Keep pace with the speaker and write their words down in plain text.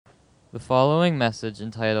The following message,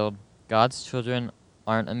 entitled God's Children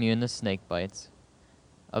Aren't Immune to Snake Bites,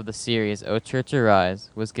 of the series O Church Arise,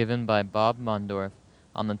 was given by Bob Mundorf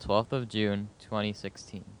on the 12th of June,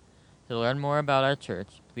 2016. To learn more about our church,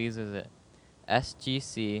 please visit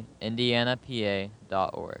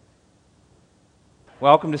sgcindianapa.org.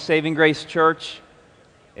 Welcome to Saving Grace Church.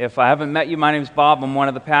 If I haven't met you, my name is Bob. I'm one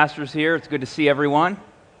of the pastors here. It's good to see everyone.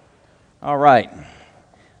 All right.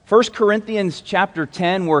 1 Corinthians chapter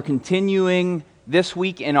 10, we're continuing this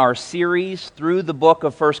week in our series through the book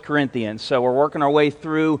of 1 Corinthians. So we're working our way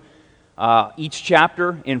through each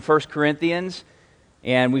chapter in 1 Corinthians,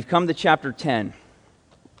 and we've come to chapter 10.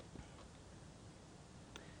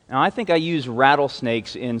 Now, I think I use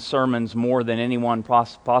rattlesnakes in sermons more than anyone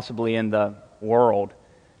possibly in the world.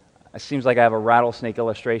 It seems like I have a rattlesnake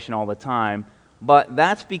illustration all the time, but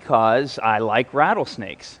that's because I like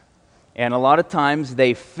rattlesnakes. And a lot of times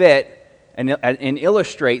they fit and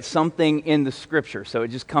illustrate something in the Scripture, so it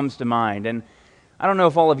just comes to mind. And I don't know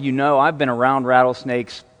if all of you know, I've been around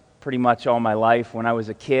rattlesnakes pretty much all my life. When I was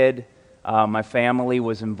a kid, my family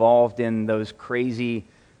was involved in those crazy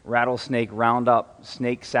rattlesnake roundup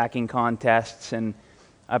snake sacking contests, and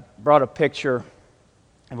I brought a picture.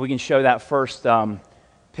 If we can show that first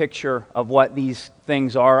picture of what these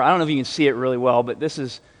things are. I don't know if you can see it really well, but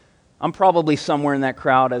I'm probably somewhere in that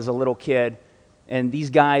crowd as a little kid, and these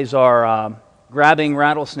guys are grabbing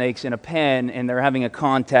rattlesnakes in a pen, and they're having a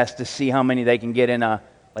contest to see how many they can get in a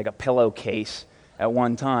pillowcase at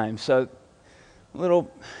one time. So,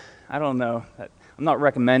 I don't know. I'm not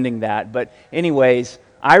recommending that, but anyways,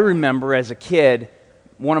 I remember as a kid,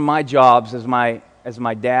 one of my jobs as my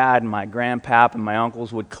dad and my grandpap and my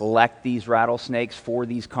uncles would collect these rattlesnakes for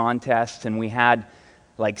these contests, and we had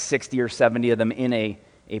like 60 or 70 of them in a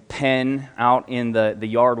pen out in the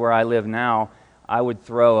yard where I live now. I would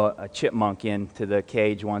throw a chipmunk into the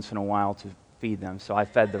cage once in a while to feed them, so I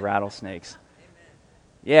fed the rattlesnakes. Amen.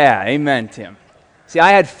 Yeah, amen, Tim. See,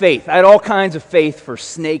 I had faith. I had all kinds of faith for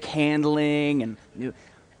snake handling,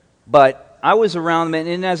 but I was around them,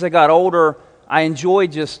 and as I got older, I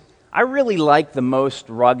really like the most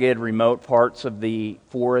rugged, remote parts of the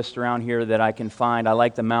forest around here that I can find. I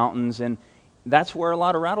like the mountains, and that's where a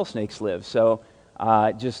lot of rattlesnakes live. So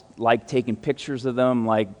just like taking pictures of them,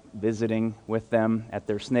 like visiting with them at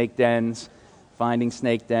their snake dens, finding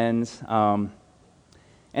snake dens. And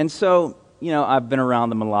so, I've been around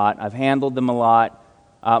them a lot. I've handled them a lot.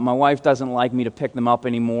 My wife doesn't like me to pick them up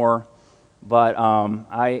anymore, but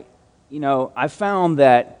I found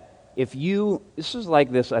that this is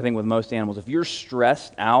like this, I think, with most animals. If you're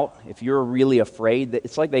stressed out, if you're really afraid,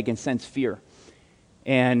 it's like they can sense fear.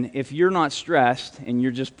 And if you're not stressed and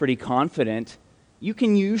you're just pretty confident, you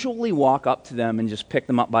can usually walk up to them and just pick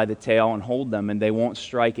them up by the tail and hold them, and they won't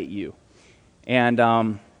strike at you. And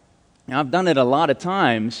I've done it a lot of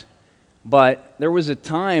times, but there was a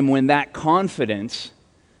time when that confidence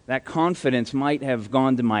might have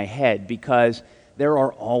gone to my head, because there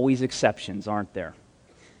are always exceptions, aren't there?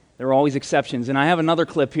 There are always exceptions. And I have another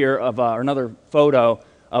clip here of another photo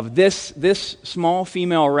of this small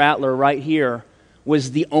female rattler right here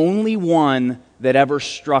was the only one that ever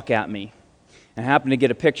struck at me. I happened to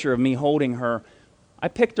get a picture of me holding her. I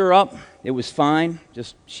picked her up. It was fine.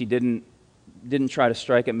 Just she didn't try to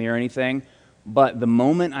strike at me or anything. But the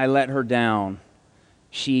moment I let her down,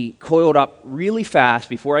 she coiled up really fast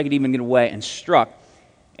before I could even get away and struck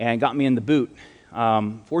and got me in the boot.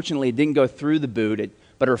 Fortunately, it didn't go through the boot,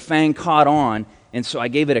 but her fang caught on, and so I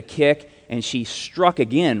gave it a kick, and she struck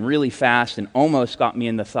again really fast and almost got me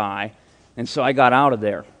in the thigh, and so I got out of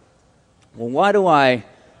there. Well,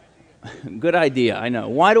 good idea, I know.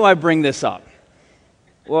 Why do I bring this up?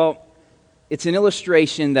 Well, it's an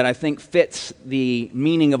illustration that I think fits the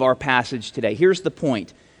meaning of our passage today. Here's the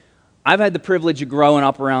point. I've had the privilege of growing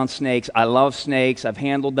up around snakes. I love snakes. I've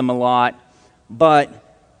handled them a lot, but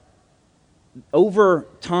over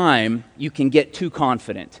time, you can get too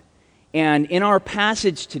confident. And in our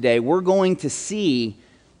passage today, we're going to see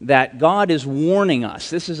that God is warning us.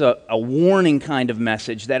 This is a warning kind of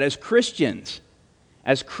message, that as Christians,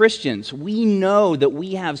 we know that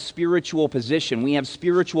we have spiritual position. We have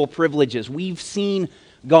spiritual privileges. We've seen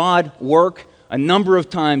God work a number of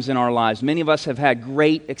times in our lives. Many of us have had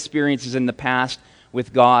great experiences in the past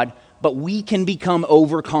with God, but we can become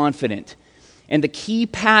overconfident. And the key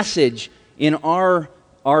passage in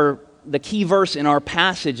the key verse in our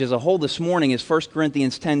passage as a whole this morning is 1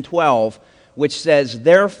 Corinthians 10:12, which says,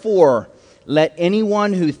 "Therefore, let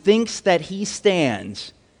anyone who thinks that he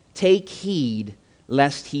stands take heed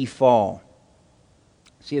lest he fall."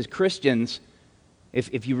 See, as Christians,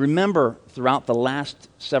 if you remember throughout the last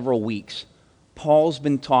several weeks, Paul's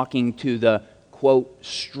been talking to the, quote,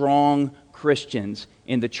 strong Christians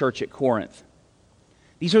in the church at Corinth.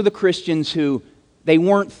 These are the Christians who, they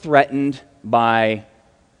weren't threatened by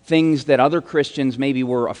things that other Christians maybe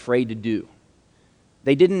were afraid to do.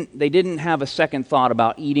 They didn't have a second thought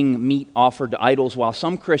about eating meat offered to idols, while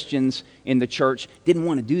some Christians in the church didn't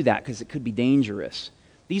want to do that because it could be dangerous.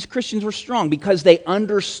 These Christians were strong because they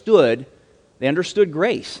understood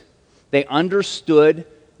grace. They understood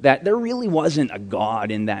that there really wasn't a God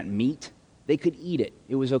in that meat. They could eat it.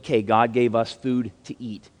 It was okay. God gave us food to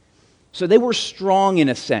eat. So they were strong in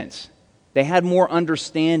a sense. They had more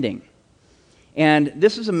understanding. And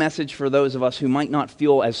this is a message for those of us who might not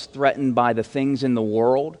feel as threatened by the things in the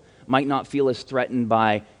world, might not feel as threatened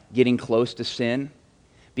by getting close to sin.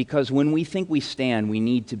 Because when we think we stand, we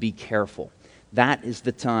need to be careful. That is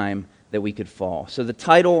the time that we could fall. So the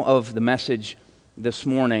title of the message this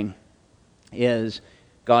morning is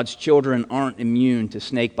God's Children Aren't Immune to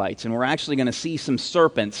Snake Bites. And we're actually going to see some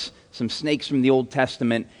serpents, some snakes from the Old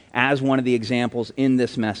Testament as one of the examples in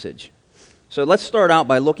this message. So let's start out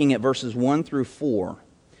by looking at verses 1 through 4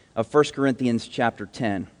 of 1 Corinthians chapter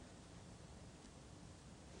 10.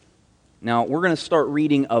 Now, we're going to start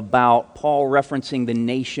reading about Paul referencing the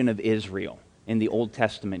nation of Israel in the Old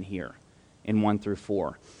Testament here in 1 through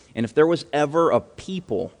 4. And if there was ever a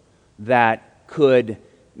people that could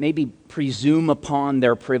maybe presume upon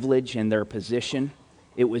their privilege and their position,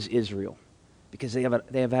 it was Israel. Because they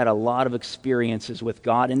have had a lot of experiences with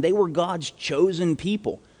God, and they were God's chosen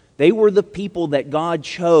people. They were the people that God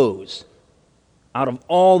chose out of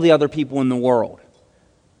all the other people in the world.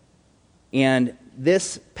 And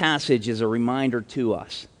this passage is a reminder to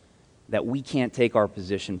us that we can't take our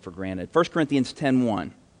position for granted. 1 Corinthians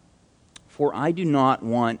 10:1. For I do not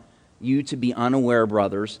want you to be unaware,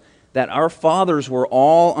 brothers, that our fathers were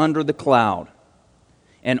all under the cloud,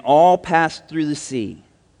 and all passed through the sea,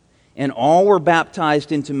 and all were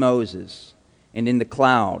baptized into Moses, and in the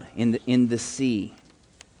cloud, in the sea.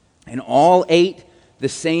 And all ate the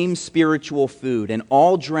same spiritual food, and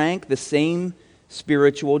all drank the same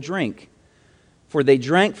spiritual drink. For they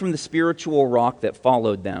drank from the spiritual rock that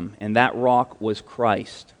followed them, and that rock was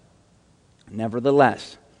Christ.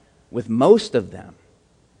 Nevertheless, with most of them,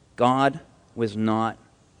 God was not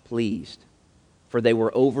pleased, for they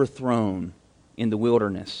were overthrown in the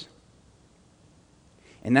wilderness.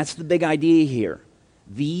 And that's the big idea here.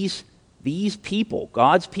 These people,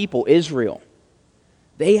 God's people, Israel,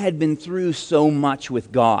 they had been through so much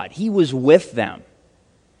with God. He was with them.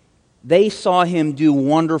 They saw Him do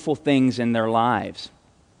wonderful things in their lives.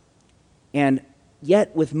 And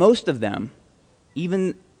yet, with most of them,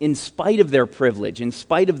 even in spite of their privilege, in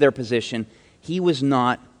spite of their position, He was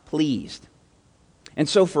not pleased. And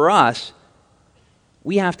so for us,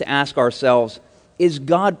 we have to ask ourselves, is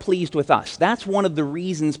God pleased with us? That's one of the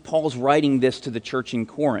reasons Paul's writing this to the church in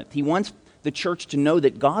Corinth. He wants the church to know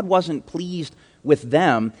that God wasn't pleased with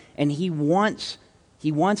them, and he wants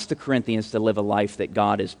the Corinthians to live a life that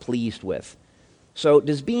God is pleased with. So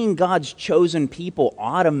does being God's chosen people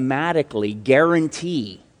automatically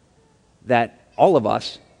guarantee that all of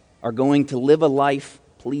us are going to live a life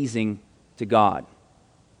pleasing to God?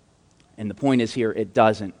 And the point is here, it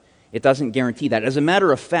doesn't. It doesn't guarantee that. As a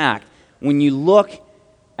matter of fact, when you look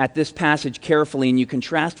at this passage carefully and you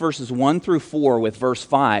contrast verses 1 through 4 with verse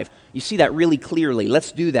 5, you see that really clearly.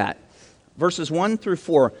 Let's do that. Verses 1 through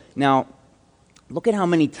 4. Now, look at how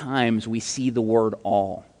many times we see the word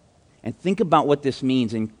all. And think about what this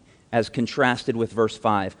means as contrasted with verse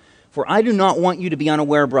 5. For I do not want you to be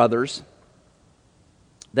unaware, brothers,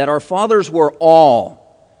 that our fathers were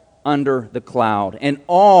all under the cloud, and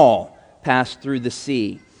all passed through the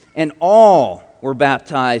sea, and all were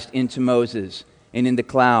baptized into Moses, and in the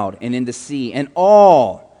cloud, and in the sea, and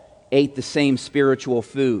all ate the same spiritual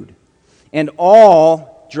food, and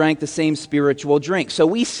all drank the same spiritual drink. So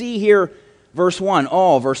we see here verse 1,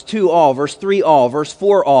 all, verse 2, all, verse 3, all, verse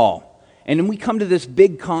 4, all. And then we come to this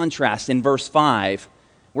big contrast in verse 5,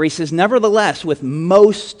 where he says, nevertheless, with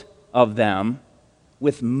most of them,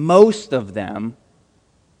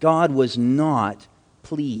 God was not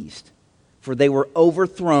pleased, for they were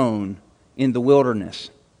overthrown in the wilderness.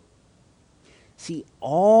 See,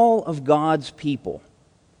 all of God's people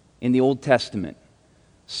in the Old Testament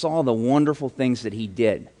saw the wonderful things that He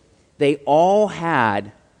did. They all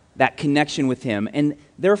had that connection with Him, and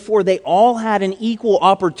therefore they all had an equal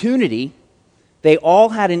opportunity. They all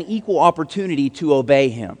had an equal opportunity to obey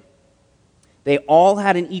Him. They all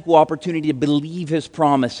had an equal opportunity to believe His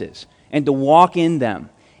promises and to walk in them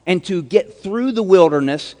and to get through the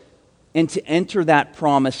wilderness and to enter that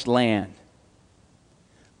promised land.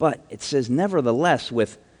 But it says, nevertheless,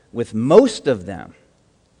 with with most of them,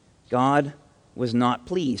 God was not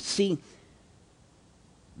pleased. See,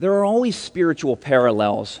 there are always spiritual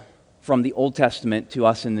parallels from the Old Testament to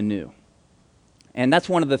us in the New. And that's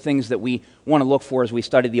one of the things that we want to look for as we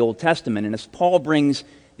study the Old Testament. And as Paul brings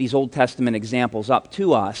these Old Testament examples up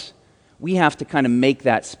to us, we have to kind of make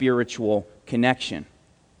that spiritual connection.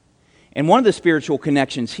 And one of the spiritual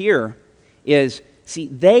connections here is, see,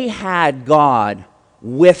 they had God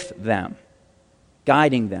with them,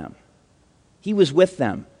 guiding them. He was with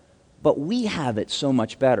them. But we have it so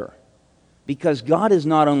much better, because God is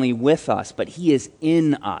not only with us, but He is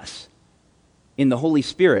in us, in the Holy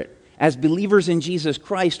Spirit. As believers in Jesus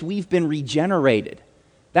Christ, we've been regenerated.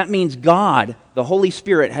 That means God, the Holy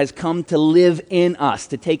Spirit, has come to live in us,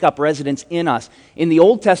 to take up residence in us. In the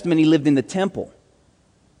Old Testament, He lived in the temple.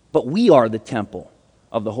 But we are the temple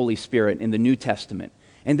of the Holy Spirit in the New Testament.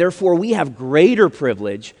 And therefore, we have greater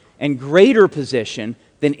privilege and greater position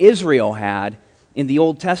than Israel had in the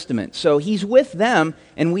Old Testament. So He's with them,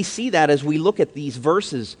 and we see that as we look at these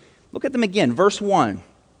verses. Look at them again. Verse 1.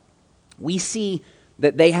 We see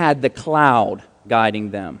that they had the cloud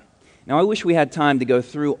guiding them. Now, I wish we had time to go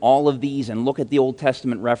through all of these and look at the Old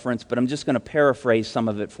Testament reference, but I'm just going to paraphrase some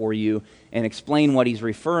of it for you and explain what he's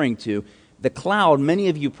referring to. The cloud, many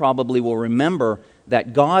of you probably will remember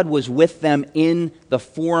that God was with them in the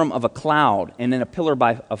form of a cloud and in a pillar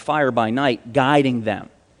of fire by night, guiding them.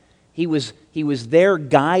 He was there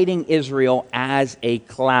guiding Israel as a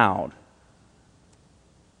cloud,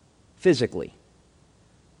 physically.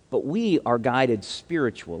 But we are guided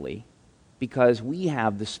spiritually because we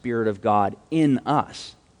have the Spirit of God in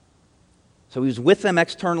us. So He was with them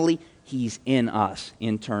externally, He's in us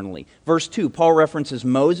internally. Verse 2, Paul references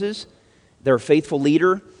Moses, their faithful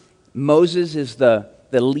leader. Moses is the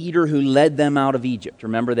leader who led them out of Egypt.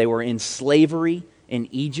 Remember, they were in slavery in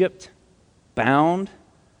Egypt, bound,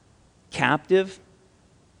 captive,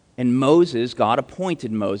 and Moses, God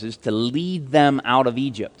appointed Moses to lead them out of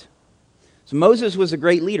Egypt. So Moses was a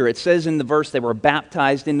great leader. It says in the verse they were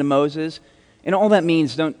baptized into Moses. And all that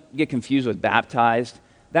means, don't get confused with baptized.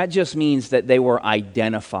 That just means that they were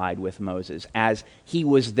identified with Moses as he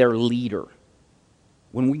was their leader.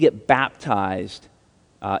 When we get baptized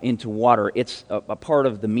into water, it's a part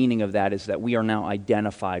of the meaning of that is that we are now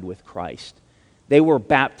identified with Christ. They were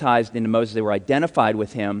baptized into Moses. They were identified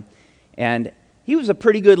with him. And he was a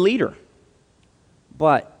pretty good leader.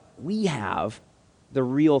 But we have the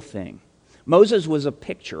real thing. Moses was a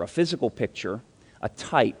picture, a physical picture, a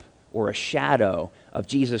type or a shadow of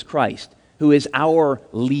Jesus Christ, who is our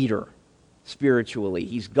leader spiritually.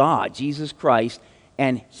 He's God, Jesus Christ,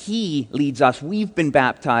 and He leads us. We've been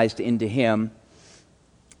baptized into Him.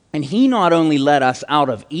 And He not only led us out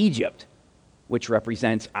of Egypt, which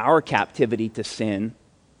represents our captivity to sin,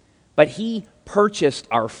 but He purchased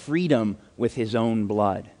our freedom with His own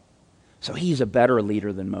blood. So He's a better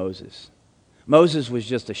leader than Moses. Moses was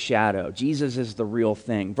just a shadow. Jesus is the real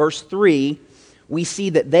thing. Verse 3, we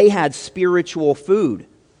see that they had spiritual food.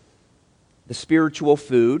 The spiritual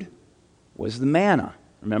food was the manna.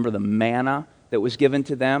 Remember the manna that was given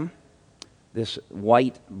to them? This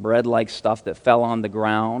white bread-like stuff that fell on the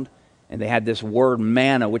ground. And they had this word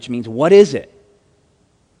manna, which means, what is it?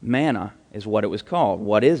 Manna is what it was called.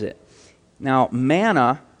 What is it? Now,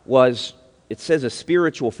 manna was, it says a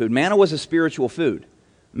spiritual food. Manna was a spiritual food.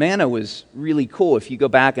 Manna was really cool. If you go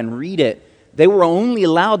back and read it, they were only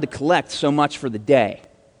allowed to collect so much for the day.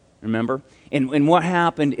 Remember? And what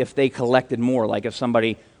happened if they collected more? Like if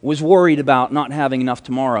somebody was worried about not having enough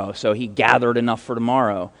tomorrow, so he gathered enough for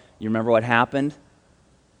tomorrow. You remember what happened?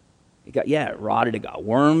 It rotted. It got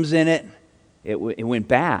worms in it. It went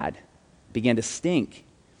bad. It began to stink.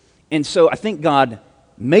 And so I think God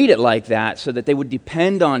made it like that so that they would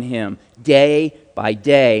depend on Him day by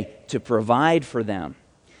day to provide for them.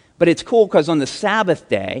 But it's cool because on the Sabbath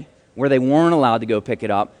day, where they weren't allowed to go pick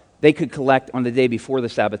it up, they could collect, on the day before the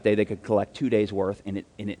Sabbath day, they could collect 2 days' worth, and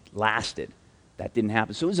it lasted. That didn't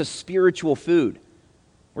happen. So it was a spiritual food.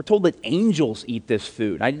 We're told that angels eat this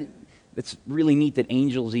food. It's really neat that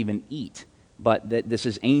angels even eat, but that this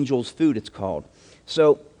is angels' food, it's called.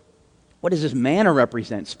 So what does this manna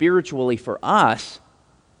represent? Spiritually for us,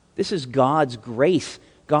 this is God's grace.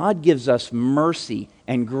 God gives us mercy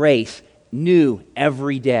and grace new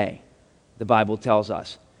every day, the Bible tells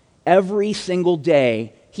us. Every single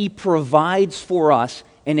day, He provides for us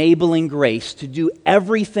enabling grace to do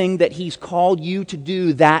everything that He's called you to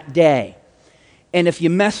do that day. And if you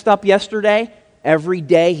messed up yesterday, every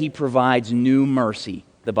day He provides new mercy,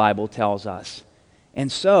 the Bible tells us. And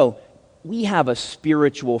so, we have a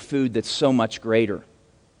spiritual food that's so much greater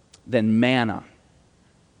than manna.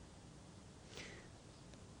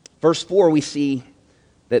 Verse 4, we see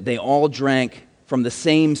that they all drank from the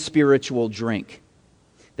same spiritual drink.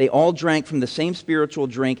 They all drank from the same spiritual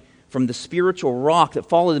drink, from the spiritual rock that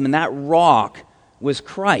followed them, and that rock was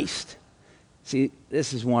Christ. See,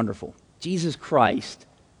 this is wonderful. Jesus Christ,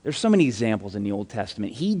 there's so many examples in the Old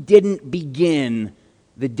Testament. He didn't begin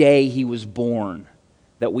the day he was born,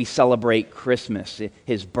 that we celebrate Christmas,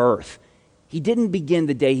 his birth. He didn't begin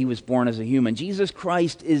the day he was born as a human. Jesus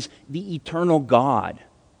Christ is the eternal God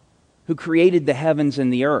who created the heavens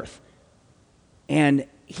and the earth. And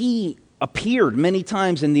he appeared many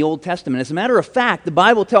times in the Old Testament. As a matter of fact, the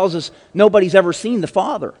Bible tells us nobody's ever seen the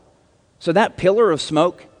Father. So that pillar of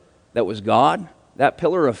smoke that was God, that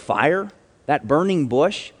pillar of fire, that burning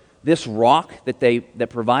bush, this rock that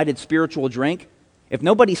provided spiritual drink, if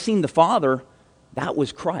nobody's seen the Father, that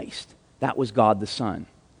was Christ. That was God the Son.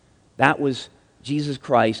 That was Jesus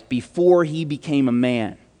Christ before he became a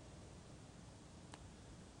man.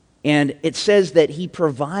 And it says that he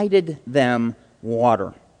provided them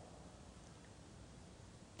water.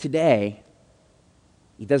 Today,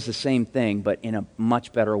 he does the same thing, but in a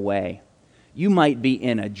much better way. You might be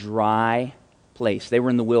in a dry place. They were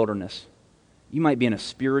in the wilderness. You might be in a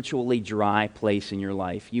spiritually dry place in your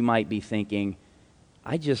life. You might be thinking,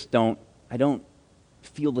 I don't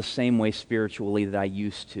feel the same way spiritually that I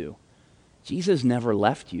used to. Jesus never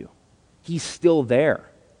left you. He's still there.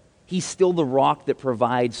 He's still the rock that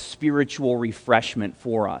provides spiritual refreshment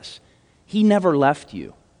for us. He never left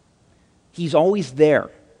you. He's always there.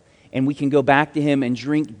 And we can go back to him and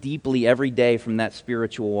drink deeply every day from that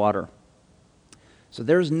spiritual water. So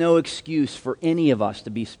there's no excuse for any of us to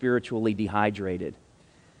be spiritually dehydrated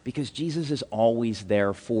because Jesus is always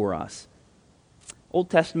there for us. Old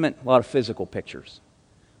Testament, a lot of physical pictures,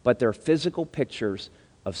 but they're physical pictures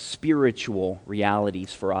of spiritual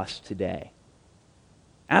realities for us today.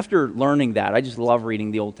 After learning that, I just love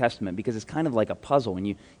reading the Old Testament because it's kind of like a puzzle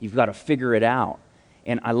and you've got to figure it out.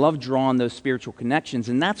 And I love drawing those spiritual connections,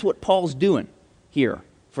 and that's what Paul's doing here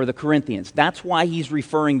for the Corinthians. That's why he's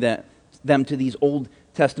referring them to these Old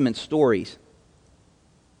Testament stories.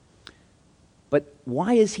 But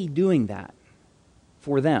why is he doing that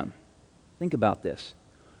for them? Think about this.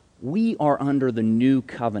 We are under the new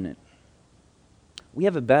covenant. We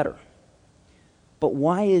have it better. But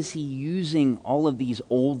why is he using all of these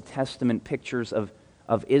Old Testament pictures of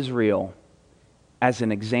Israel as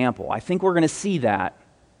an example? I think we're going to see that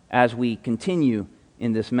as we continue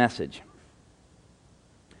in this message.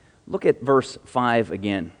 Look at verse 5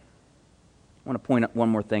 again. I want to point one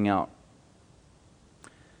more thing out.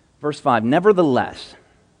 Verse 5, nevertheless.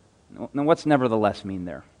 Now what's nevertheless mean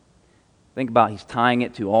there? Think about he's tying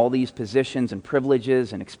it to all these positions and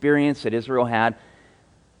privileges and experience that Israel had.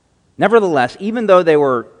 Nevertheless, even though they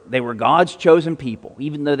were God's chosen people,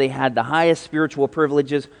 even though they had the highest spiritual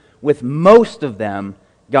privileges, with most of them,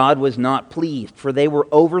 God was not pleased, for they were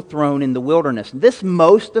overthrown in the wilderness. This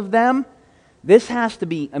most of them, this has to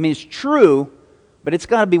be, it's true, but it's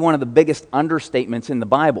got to be one of the biggest understatements in the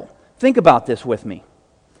Bible. Think about this with me.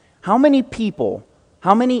 How many people,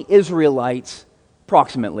 how many Israelites,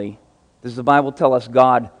 approximately, does the Bible tell us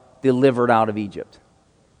God delivered out of Egypt?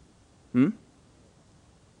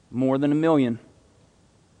 More than 1 million.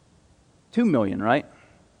 2 million, right?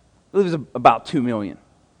 It was about 2 million.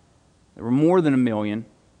 There were more than 1 million,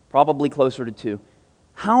 probably closer to 2.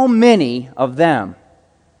 How many of them,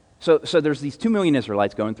 so there's these 2 million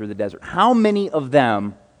Israelites going through the desert. How many of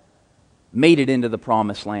them made it into the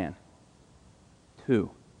promised land?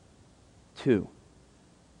 2.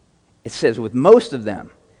 It says with most of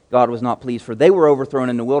them, God was not pleased, for they were overthrown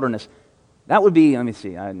in the wilderness. That would be,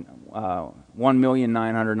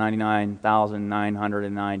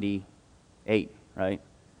 1,999,998, right?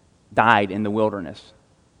 Died in the wilderness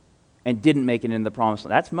and didn't make it into the promised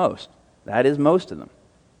land. That's most. That is most of them.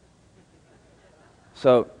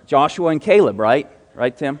 So Joshua and Caleb, right?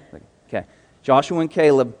 Right, Tim? Okay. Joshua and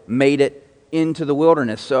Caleb made it into the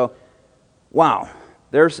wilderness. So, wow,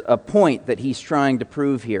 there's a point that he's trying to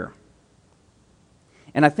prove here.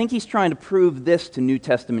 And I think he's trying to prove this to New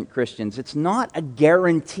Testament Christians. It's not a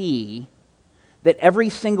guarantee that every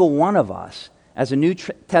single one of us, as a New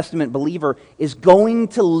Testament believer, is going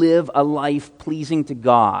to live a life pleasing to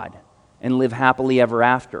God and live happily ever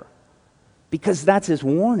after. Because that's his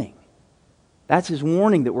warning. That's his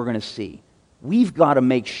warning that we're going to see. We've got to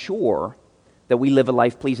make sure that we live a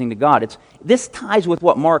life pleasing to God. This ties with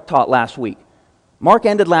what Mark taught last week. Mark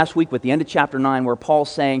ended last week with the end of chapter 9 where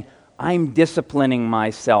Paul's saying, I'm disciplining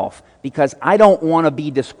myself because I don't want to be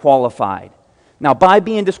disqualified. Now, by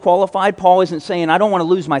being disqualified, Paul isn't saying I don't want to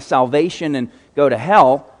lose my salvation and go to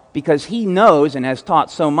hell. Because he knows and has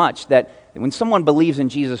taught so much that when someone believes in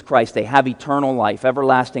Jesus Christ, they have eternal life,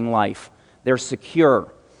 everlasting life. They're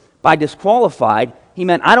secure. By disqualified, he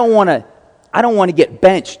meant I don't want to get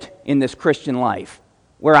benched in this Christian life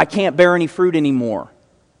where I can't bear any fruit anymore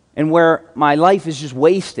and where my life is just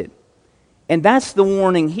wasted. And that's the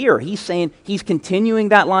warning here. He's saying, he's continuing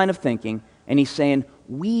that line of thinking, and he's saying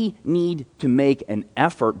we need to make an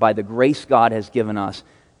effort by the grace God has given us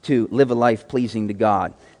to live a life pleasing to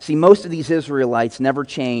God. See, most of these Israelites never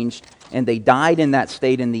changed, and they died in that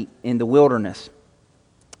state in the wilderness.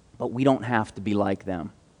 But we don't have to be like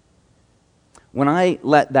them. When I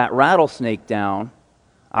let that rattlesnake down,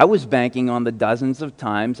 I was banking on the dozens of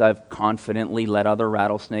times I've confidently let other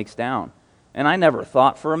rattlesnakes down. And I never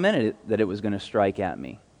thought for a minute that it was going to strike at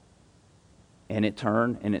me. And it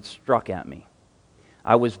turned and it struck at me.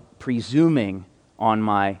 I was presuming on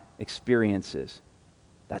my experiences.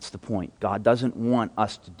 That's the point. God doesn't want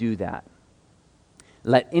us to do that.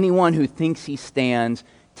 Let anyone who thinks he stands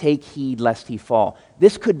take heed lest he fall.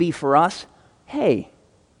 This could be for us, hey,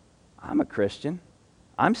 I'm a Christian.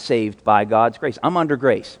 I'm saved by God's grace. I'm under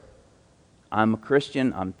grace. I'm a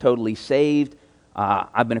Christian. I'm totally saved.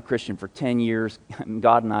 I've been a Christian for 10 years.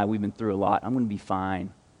 God and I, we've been through a lot. I'm going to be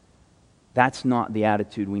fine. That's not the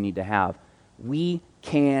attitude we need to have. We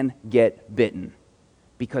can get bitten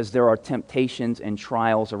because there are temptations and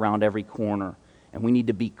trials around every corner, and we need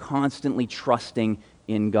to be constantly trusting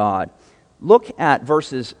in God. Look at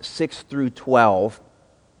verses 6 through 12.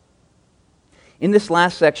 In this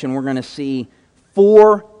last section, we're going to see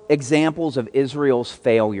 4 examples of Israel's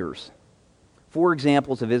failures. 4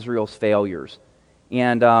 examples of Israel's failures.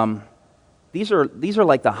 And these are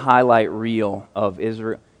like the highlight reel of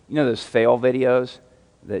Israel. You know those fail videos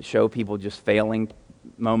that show people just failing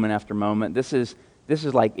moment after moment? This is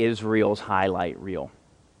like Israel's highlight reel.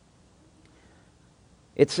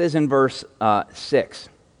 It says in verse 6,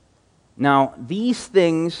 "Now these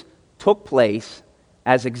things took place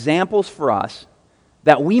as examples for us,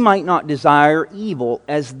 that we might not desire evil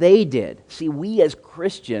as they did." See, we as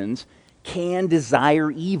Christians can desire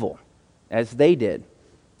evil as they did.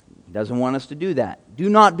 He doesn't want us to do that. "Do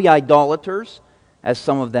not be idolaters, as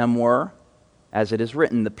some of them were. As it is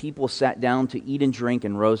written, the people sat down to eat and drink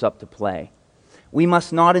and rose up to play. We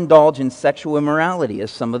must not indulge in sexual immorality, as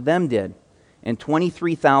some of them did, and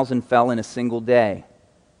 23,000 fell in a single day.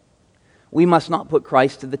 We must not put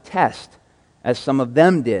Christ to the test, as some of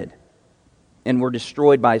them did, and were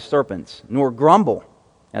destroyed by serpents, nor grumble,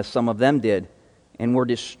 as some of them did, and were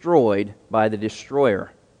destroyed by the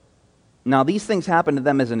destroyer. Now these things happened to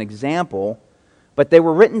them as an example, but they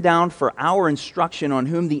were written down for our instruction, on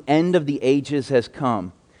whom the end of the ages has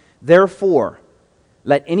come. Therefore,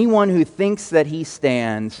 let anyone who thinks that he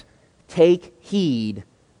stands take heed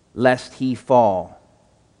lest he fall."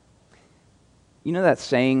 You know that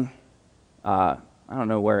saying? I don't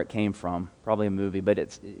know where it came from. Probably a movie,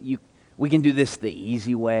 but we can do this the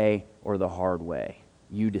easy way or the hard way.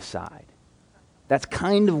 You decide. That's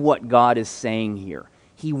kind of what God is saying here.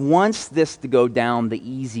 He wants this to go down the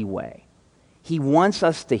easy way. He wants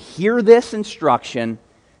us to hear this instruction,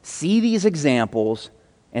 see these examples,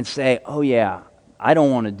 and say, oh yeah, I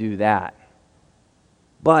don't want to do that.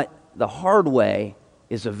 But the hard way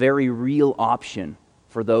is a very real option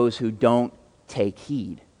for those who don't take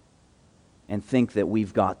heed and think that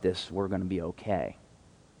we've got this, we're going to be okay.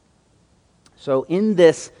 So in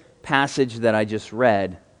this passage that I just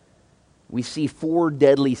read, we see 4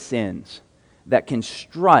 deadly sins that can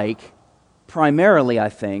strike primarily, I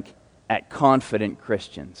think, at confident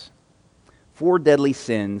Christians. 4 deadly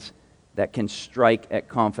sins that can strike at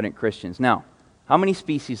confident Christians. Now, how many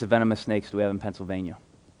species of venomous snakes do we have in Pennsylvania?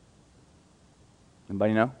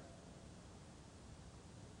 Anybody know?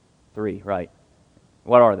 3, right.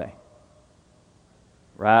 What are they?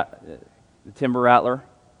 The timber rattler.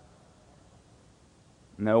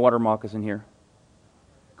 No water moccasin here.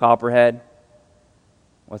 Copperhead.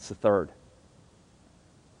 What's the third?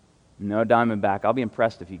 No diamondback. I'll be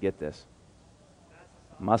impressed if you get this.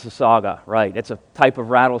 Massasauga, right. It's a type of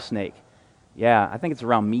rattlesnake. Yeah, I think it's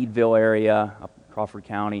around Meadville area, up Crawford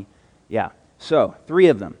County. Yeah, so 3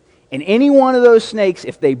 of them. And any one of those snakes,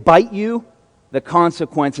 if they bite you, the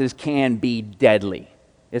consequences can be deadly.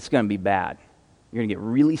 It's going to be bad. You're going to get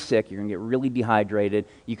really sick. You're going to get really dehydrated.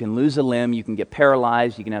 You can lose a limb. You can get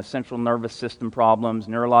paralyzed. You can have central nervous system problems,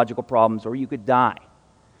 neurological problems, or you could die.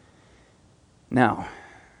 Now,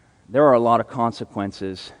 there are a lot of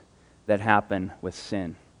consequences that happen with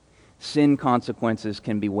sin. Sin consequences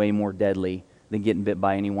can be way more deadly than getting bit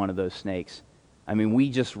by any one of those snakes. I mean, we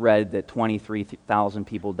just read that 23,000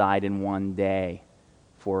 people died in one day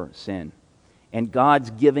for sin. And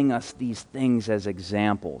God's giving us these things as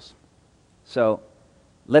examples. So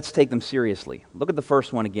let's take them seriously. Look at the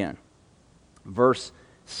first one again. Verse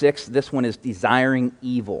 6, this one is desiring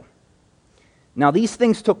evil. Now these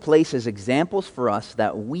things took place as examples for us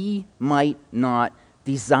that we might not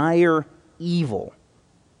desire evil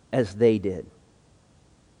as they did.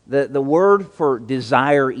 The word for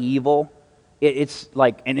desire evil, it's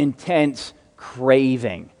like an intense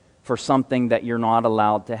craving for something that you're not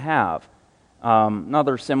allowed to have.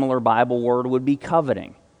 Another similar Bible word would be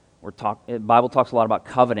coveting. The Bible talks a lot about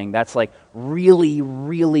coveting. That's like really,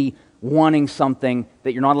 really wanting something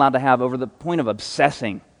that you're not allowed to have over the point of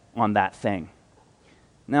obsessing on that thing.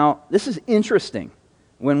 Now, this is interesting.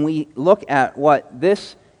 When we look at what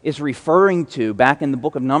this is referring to back in the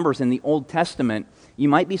book of Numbers in the Old Testament, you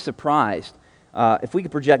might be surprised. If we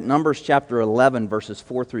could project Numbers chapter 11, verses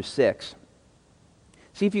 4 through 6,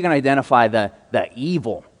 see if you can identify the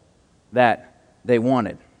evil that they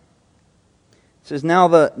wanted. It says, "Now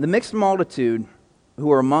the mixed multitude who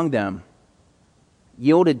were among them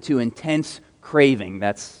yielded to intense craving."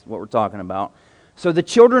 That's what we're talking about. "So the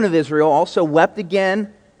children of Israel also wept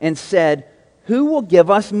again and said, 'Who will give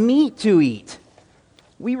us meat to eat?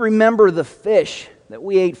 We remember the fish that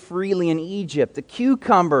we ate freely in Egypt, the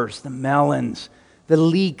cucumbers, the melons, the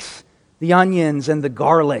leeks, the onions, and the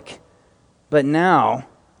garlic. But now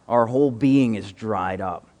our whole being is dried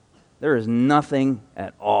up. There is nothing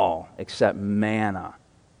at all except manna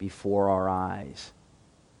before our eyes.'"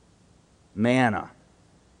 Manna.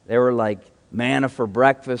 They were like manna for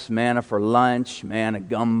breakfast, manna for lunch, manna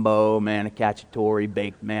gumbo, manna cacciatore,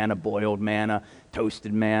 baked manna, boiled manna,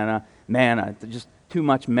 toasted manna, just too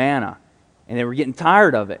much manna. And they were getting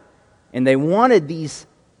tired of it. And they wanted these.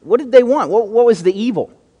 What did they want? What was the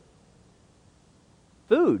evil?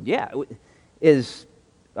 Food, yeah. Is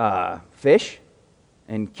fish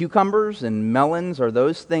and cucumbers and melons, are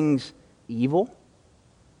those things evil?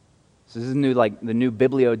 So this is the new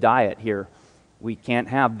biblio diet here. We can't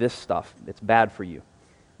have this stuff. It's bad for you.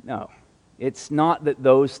 No. It's not that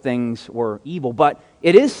those things were evil, but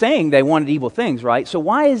it is saying they wanted evil things, right? So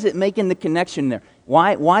why is it making the connection there?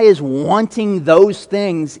 Why is wanting those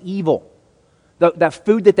things evil? That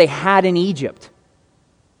food that they had in Egypt.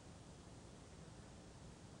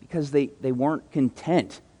 Because they weren't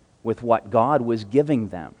content with what God was giving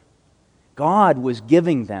them. God was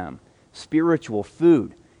giving them spiritual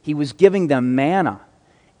food. He was giving them manna.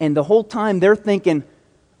 And the whole time they're thinking,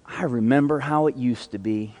 I remember how it used to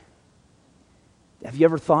be. Have you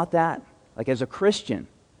ever thought that? Like as a Christian,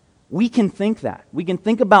 we can think that. We can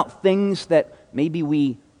think about things that maybe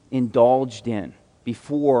we indulged in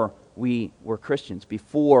before we were Christians,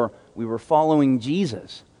 before we were following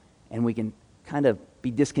Jesus. And we can kind of be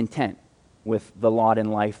discontent with the lot in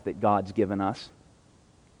life that God's given us.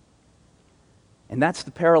 And that's the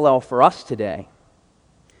parallel for us today.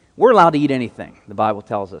 We're allowed to eat anything, the Bible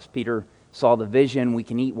tells us. Peter saw the vision, we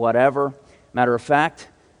can eat whatever. Matter of fact,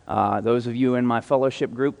 those of you in my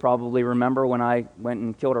fellowship group probably remember when I went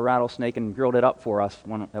and killed a rattlesnake and grilled it up for us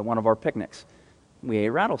at one of our picnics. We ate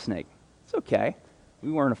rattlesnake. It's okay.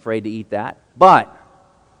 We weren't afraid to eat that. But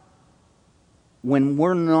when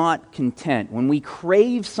we're not content, when we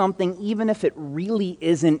crave something, even if it really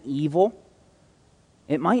isn't evil,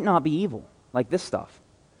 it might not be evil, like this stuff.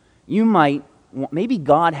 Maybe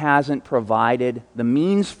God hasn't provided the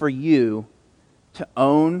means for you to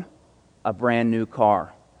own a brand new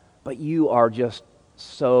car, but you are just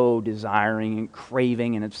so desiring and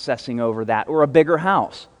craving and obsessing over that, or a bigger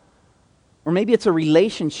house. Or maybe it's a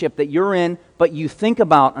relationship that you're in, but you think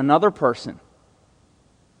about another person,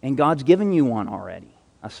 and God's given you one already,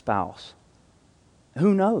 a spouse.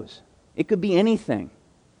 Who knows? It could be anything.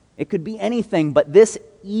 It could be anything, but this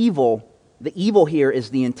evil, the evil here is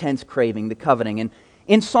the intense craving, the coveting. And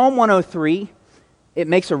in Psalm 103, it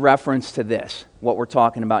makes a reference to this, what we're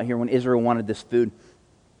talking about here when Israel wanted this food.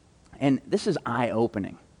 And this is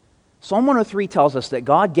eye-opening. Psalm 103 tells us that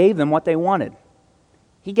God gave them what they wanted.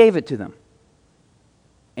 He gave it to them.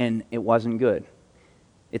 And it wasn't good.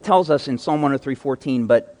 It tells us in Psalm 103:14,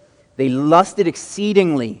 but they lusted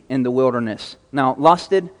exceedingly in the wilderness. Now,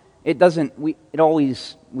 lusted,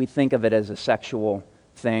 we think of it as a sexual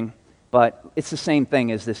thing, but it's the same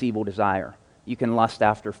thing as this evil desire. You can lust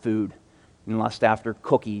after food, you can lust after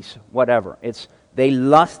cookies, whatever. They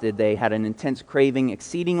lusted, they had an intense craving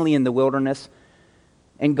exceedingly in the wilderness,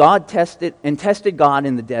 and God tested God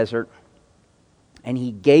in the desert, and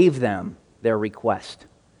He gave them their request.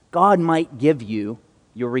 God might give you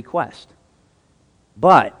your request,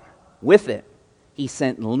 but with it, He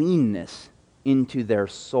sent leanness into their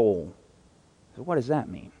soul. So what does that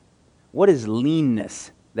mean? What is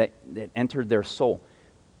leanness that entered their soul?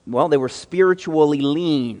 Well, they were spiritually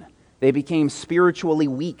lean. They became spiritually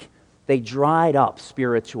weak. They dried up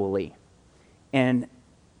spiritually. And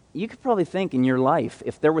you could probably think in your life,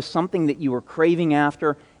 if there was something that you were craving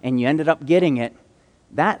after and you ended up getting it,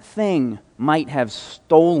 that thing might have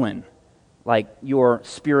stolen like your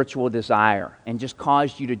spiritual desire and just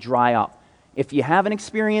caused you to dry up. If you haven't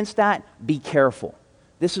experienced that, be careful.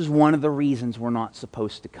 This is one of the reasons we're not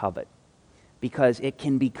supposed to covet, because it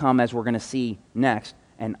can become, as we're going to see next,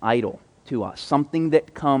 an idol to us, something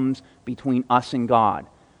that comes between us and God.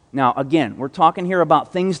 Now, again, we're talking here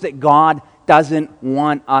about things that God doesn't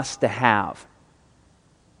want us to have.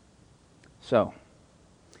 So,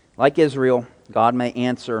 like Israel, God may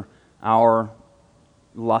answer our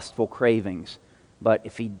lustful cravings, but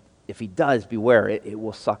if he does, beware, it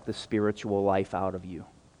will suck the spiritual life out of you.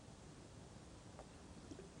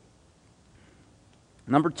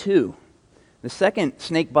 Number 2, the second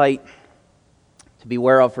snake bite to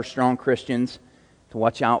beware of for strong Christians, to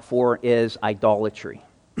watch out for, is idolatry.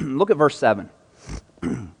 Look at verse 7.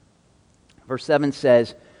 Verse 7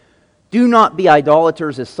 says, "Do not be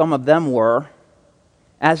idolaters as some of them were.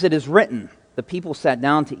 As it is written, the people sat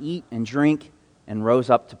down to eat and drink and rose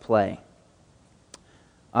up to play."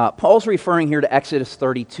 Paul's referring here to Exodus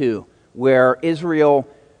 32, where Israel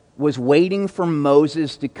was waiting for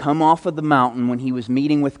Moses to come off of the mountain when he was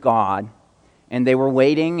meeting with God. And they were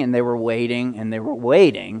waiting, and they were waiting, and they were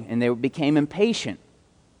waiting, and they became impatient.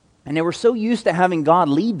 And they were so used to having God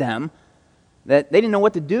lead them that they didn't know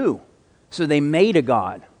what to do. So they made a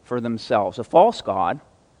god for themselves, a false god,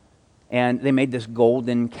 and they made this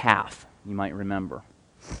golden calf, you might remember.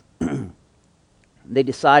 They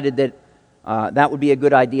decided that that would be a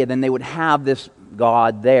good idea. Then they would have this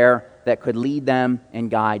god there that could lead them and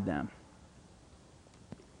guide them.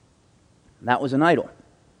 That was an idol.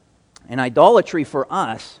 And idolatry for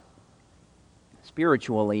us,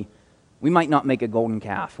 spiritually, we might not make a golden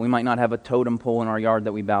calf. We might not have a totem pole in our yard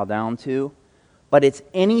that we bow down to. But it's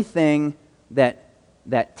anything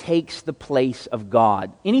that takes the place of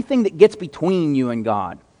God. Anything that gets between you and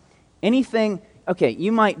God. Anything, okay,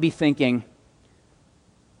 you might be thinking,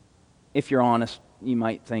 if you're honest, you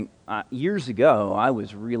might think, years ago, I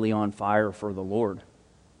was really on fire for the Lord.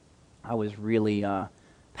 I was really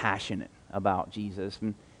passionate about Jesus.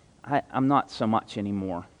 And I'm not so much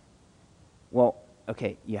anymore. Well,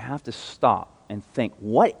 okay, you have to stop and think,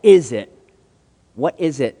 what is it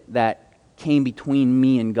that came between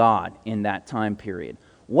me and God in that time period?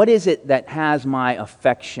 What is it that has my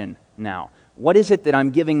affection now? What is it that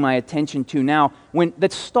I'm giving my attention to now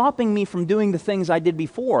that's stopping me from doing the things I did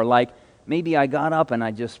before? Like maybe I got up and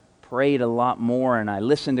I just prayed a lot more and I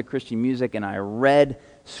listened to Christian music and I read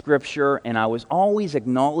Scripture and I was always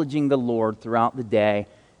acknowledging the Lord throughout the day,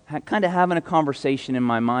 kind of having a conversation in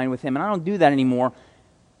my mind with Him, and I don't do that anymore.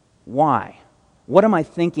 Why? What am I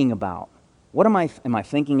thinking about? Am I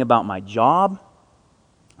thinking about my job?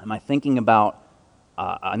 Am I thinking about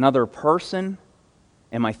another person?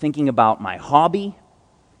 Am I thinking about my hobby?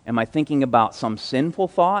 Am I thinking about some sinful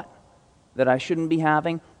thought that I shouldn't be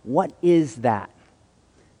having? What is that?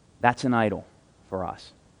 That's an idol for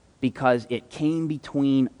us because it came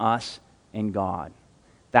between us and God.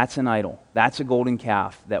 That's an idol. That's a golden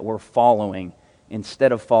calf that we're following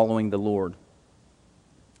instead of following the Lord.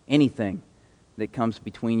 Anything that comes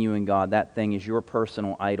between you and God, that thing is your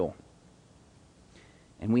personal idol.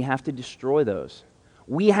 And we have to destroy those.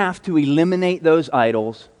 We have to eliminate those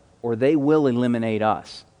idols or they will eliminate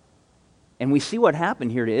us. And we see what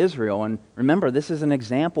happened here to Israel. And remember, this is an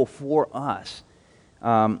example for us.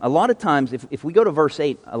 A lot of times, if we go to verse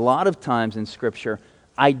 8, a lot of times in Scripture,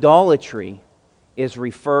 idolatry is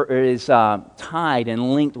tied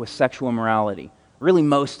and linked with sexual immorality. Really,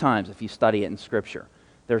 most times, if you study it in Scripture,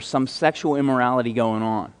 there's some sexual immorality going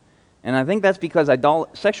on. And I think that's because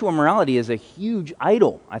sexual immorality is a huge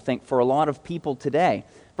idol, I think, for a lot of people today.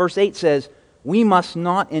 Verse 8 says, "We must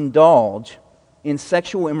not indulge in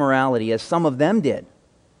sexual immorality as some of them did.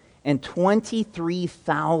 And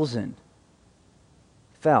 23,000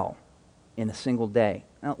 fell in a single day."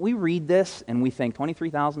 Now, we read this and we think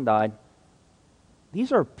 23,000 died.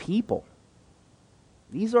 These are people.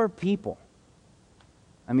 These are people.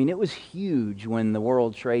 I mean, it was huge when the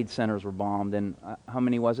World Trade Centers were bombed. And how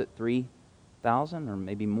many was it? 3,000 or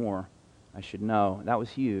maybe more? I should know. That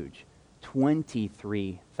was huge.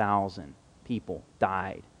 23,000 people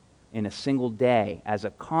died in a single day as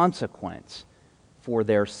a consequence for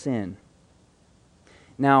their sin.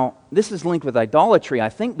 Now, this is linked with idolatry, I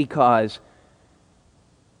think, because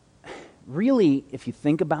really, if you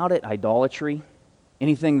think about it, idolatry,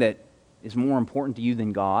 anything that is more important to you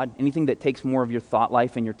than God, anything that takes more of your thought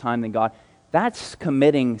life and your time than God, that's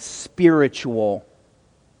committing spiritual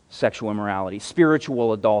sexual immorality,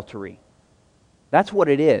 spiritual adultery. That's what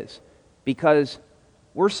it is, because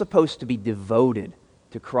we're supposed to be devoted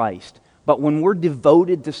to Christ. But when we're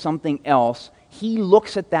devoted to something else, He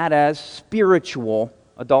looks at that as spiritual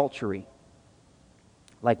adultery.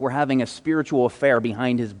 Like we're having a spiritual affair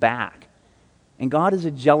behind His back. And God is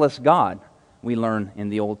a jealous God, we learn in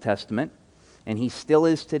the Old Testament, and He still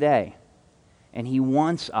is today. And He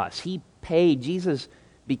wants us. He paid. Jesus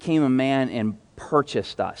became a man and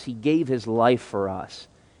purchased us. He gave His life for us.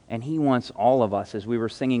 And He wants all of us, as we were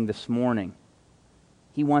singing this morning.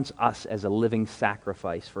 He wants us as a living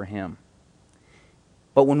sacrifice for Him.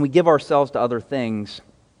 But when we give ourselves to other things,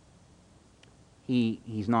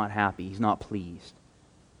 He's not happy. He's not pleased.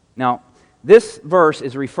 Now, this verse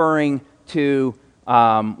is referring to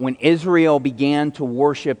when Israel began to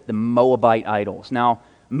worship the Moabite idols. Now,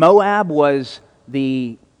 Moab was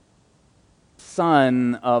the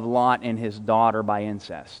son of Lot and his daughter by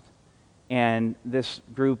incest. And this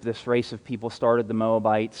group, this race of people started the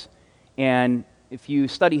Moabites. And if you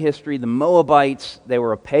study history, the Moabites, they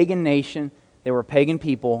were a pagan nation, they were a pagan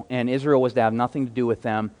people, and Israel was to have nothing to do with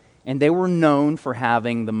them. And they were known for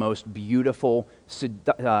having the most beautiful,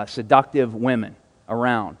 seductive women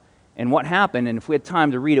around. And what happened, and if we had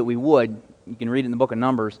time to read it, we would. You can read it in the book of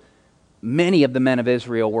Numbers. Many of the men of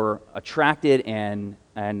Israel were attracted and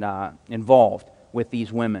involved with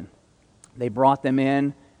these women. They brought them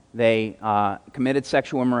in. They committed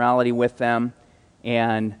sexual immorality with them,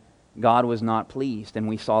 and God was not pleased, and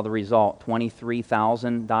we saw the result.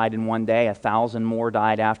 23,000 died in one day. 1,000 more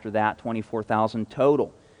died after that, 24,000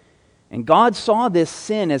 total. And God saw this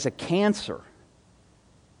sin as a cancer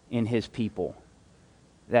in His people,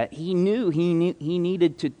 that He knew He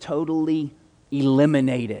needed to totally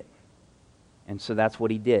eliminate it. And so that's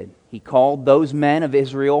what He did. He called those men of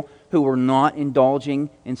Israel who were not indulging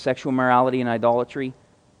in sexual immorality and idolatry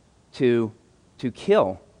to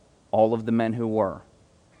kill all of the men who were.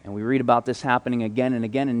 And we read about this happening again and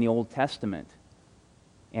again in the Old Testament.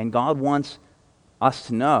 And God wants us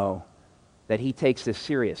to know that He takes this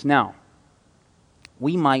serious. Now,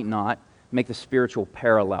 we might not make the spiritual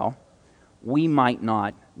parallel. We might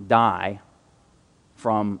not die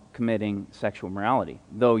from committing sexual immorality,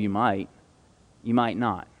 though you might. You might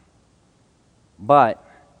not. But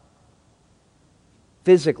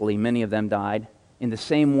physically, many of them died. In the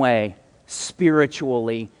same way,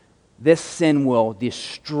 spiritually, this sin will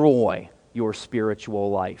destroy your spiritual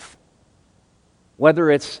life. Whether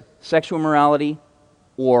it's sexual immorality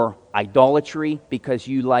or idolatry because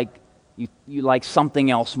you like something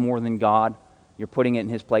else more than God, you're putting it in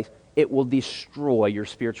His place, it will destroy your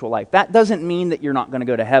spiritual life. That doesn't mean that you're not going to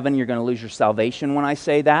go to heaven, you're going to lose your salvation when I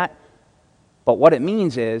say that. But what it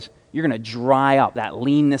means is you're going to dry up that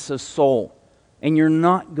leanness of soul, and you're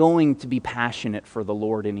not going to be passionate for the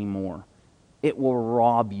Lord anymore. It will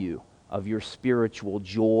rob you of your spiritual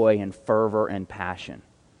joy and fervor and passion.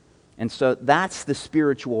 And so that's the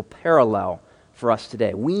spiritual parallel for us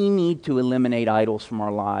today. We need to eliminate idols from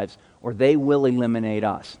our lives, or they will eliminate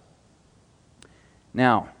us.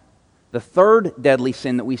 Now, the third deadly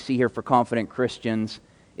sin that we see here for confident Christians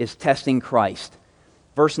is testing Christ.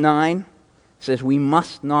 Verse 9 says, we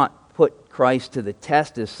must not put Christ to the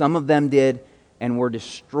test as some of them did and were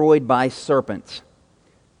destroyed by serpents.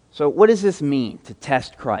 So what does this mean, to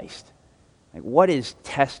test Christ? Like, what is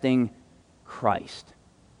testing Christ?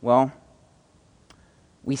 Well,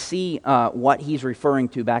 we see what he's referring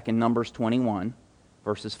to back in Numbers 21,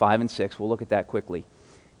 verses 5 and 6. We'll look at that quickly.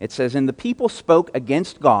 It says, and the people spoke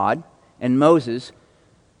against God and Moses,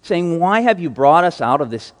 saying, why have you brought us out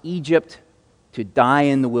of this Egypt to die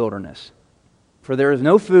in the wilderness? For there is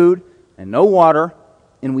no food and no water,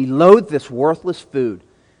 and we loathe this worthless food.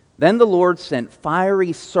 Then the Lord sent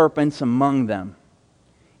fiery serpents among them,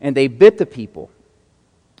 and they bit the people,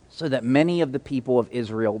 so that many of the people of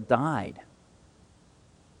Israel died.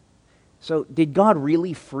 So did God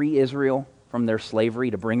really free Israel from their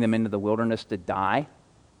slavery to bring them into the wilderness to die?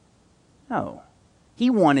 No. He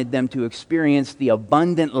wanted them to experience the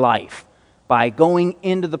abundant life by going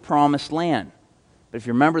into the promised land. But if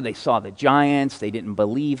you remember, they saw the giants, they didn't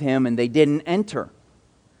believe Him, and they didn't enter.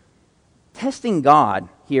 Testing God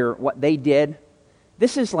here, what they did,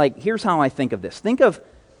 this is like, here's how I think of this. Think of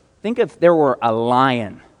there were a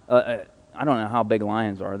lion. I don't know how big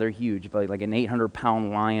lions are. They're huge, but like an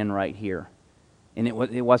 800-pound lion right here. And it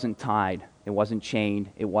wasn't tied. It wasn't chained.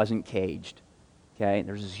 It wasn't caged. Okay?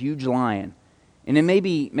 There's this huge lion. And then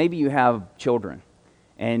maybe you have children.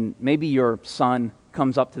 And maybe your son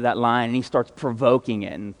comes up to that lion and he starts provoking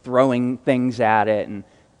it and throwing things at it and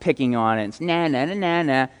picking on it and it's na na na na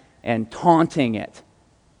na and taunting it.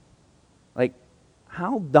 Like,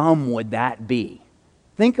 how dumb would that be?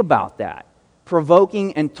 Think about that.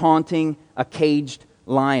 Provoking and taunting a caged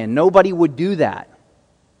lion. Nobody would do that.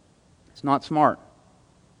 It's not smart.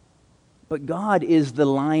 But God is the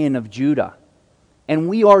Lion of Judah, and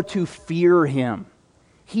we are to fear Him.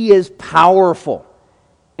 He is powerful.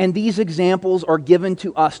 And these examples are given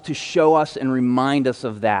to us to show us and remind us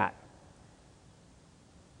of that.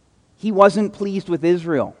 He wasn't pleased with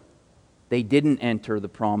Israel. They didn't enter the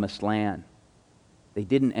promised land. They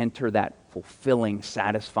didn't enter that fulfilling,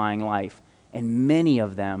 satisfying life. And many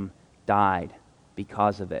of them died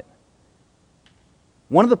because of it.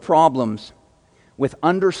 One of the problems with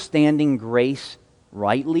understanding grace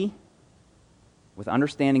rightly, with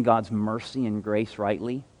understanding God's mercy and grace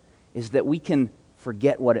rightly, is that we can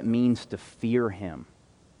forget what it means to fear Him.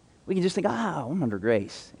 We can just think, I'm under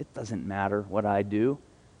grace. It doesn't matter what I do.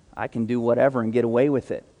 I can do whatever and get away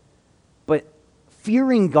with it. But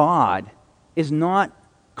fearing God is not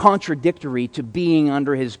contradictory to being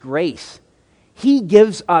under His grace. He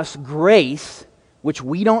gives us grace, which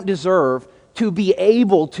we don't deserve, to be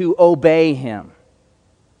able to obey Him.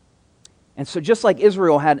 And so just like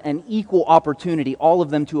Israel had an equal opportunity, all of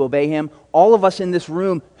them to obey Him, all of us in this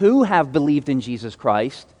room who have believed in Jesus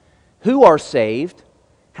Christ, who are saved,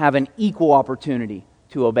 have an equal opportunity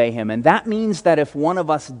to obey Him. And that means that if one of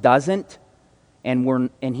us doesn't, and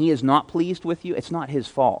He is not pleased with you, it's not His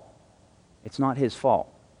fault. It's not His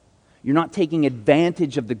fault. You're not taking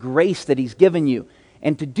advantage of the grace that He's given you.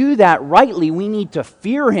 And to do that rightly, we need to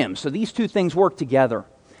fear Him. So these two things work together.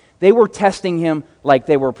 They were testing Him like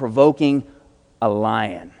they were provoking a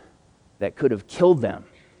lion that could have killed them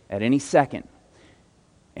at any second.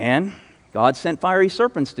 And God sent fiery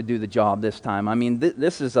serpents to do the job this time. I mean,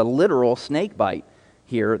 this is a literal snake bite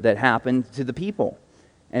here that happened to the people.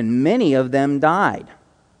 And many of them died.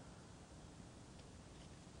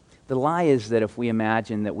 The lie is that if we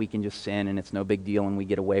imagine that we can just sin and it's no big deal and we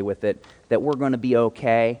get away with it, that we're going to be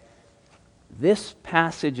okay. This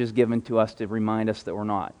passage is given to us to remind us that we're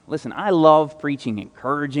not. Listen, I love preaching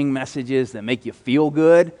encouraging messages that make you feel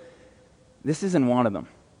good. This isn't one of them.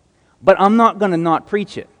 But I'm not going to not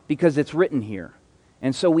preach it because it's written here.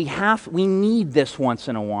 And so we need this once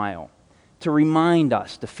in a while to remind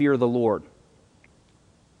us to fear the Lord.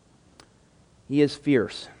 He is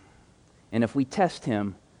fierce. And if we test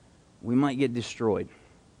Him, we might get destroyed.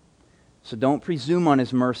 So don't presume on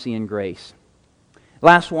His mercy and grace.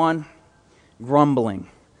 Last one, grumbling.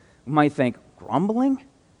 You might think, grumbling?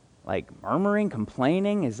 Like murmuring,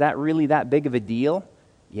 complaining? Is that really that big of a deal?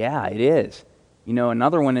 Yeah, it is. You know,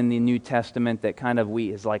 another one in the New Testament that kind of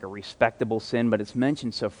is like a respectable sin, but it's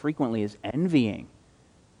mentioned so frequently, is envying.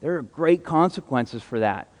 There are great consequences for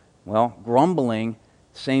that. Well, grumbling,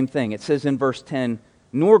 same thing. It says in verse 10,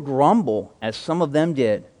 nor grumble as some of them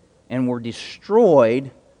did, and were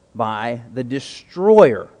destroyed by the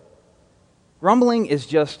destroyer. Grumbling is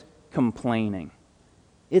just complaining.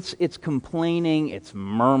 It's complaining, it's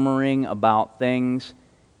murmuring about things,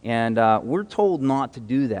 and we're told not to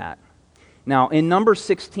do that. Now, in Numbers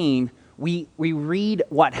 16, we read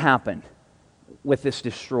what happened with this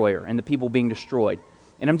destroyer and the people being destroyed.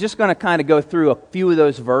 And I'm just going to kind of go through a few of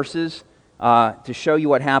those verses to show you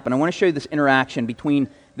what happened. I want to show you this interaction between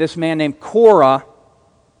this man named Korah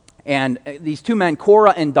and these two men,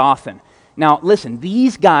 Korah and Dathan. Now, listen,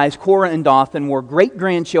 these guys, Korah and Dathan, were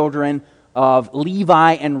great-grandchildren of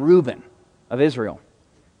Levi and Reuben of Israel.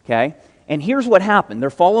 Okay? And here's what happened.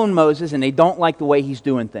 They're following Moses, and they don't like the way he's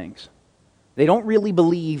doing things. They don't really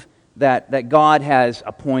believe that God has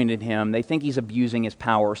appointed him. They think he's abusing his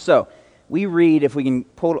power. So, we read, if we can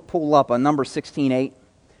pull up on Numbers 16:8,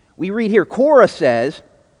 we read here, Korah says,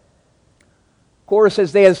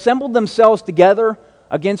 they assembled themselves together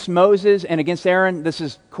against Moses and against Aaron, this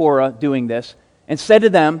is Korah doing this, and said to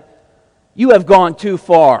them, you have gone too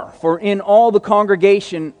far, for in the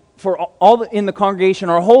congregation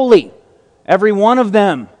are holy, every one of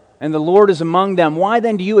them, and the Lord is among them. Why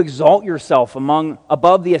then do you exalt yourself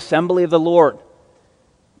above the assembly of the Lord?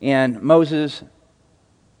 And Moses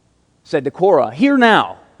said to Korah, hear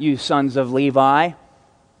now, you sons of Levi,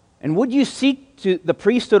 and would you seek to the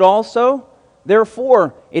priesthood also?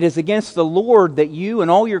 Therefore, it is against the Lord that you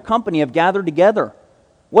and all your company have gathered together.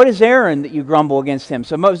 What is Aaron that you grumble against him?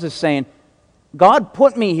 So Moses is saying, God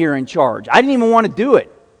put me here in charge. I didn't even want to do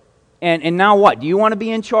it. And now what? Do you want to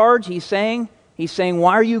be in charge? He's saying,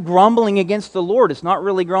 why are you grumbling against the Lord? It's not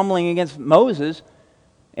really grumbling against Moses.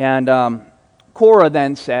 And Korah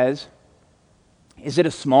then says, is it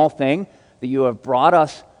a small thing that you have brought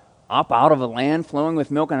us up out of a land flowing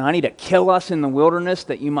with milk and honey to kill us in the wilderness,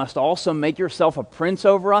 that you must also make yourself a prince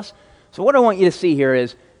over us? So what I want you to see here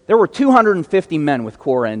is there were 250 men with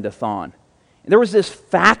Korah and Dathan. There was this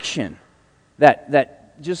faction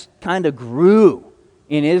that just kind of grew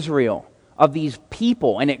in Israel of these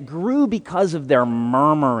people, and it grew because of their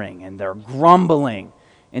murmuring and their grumbling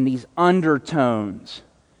and these undertones.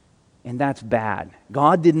 And that's bad.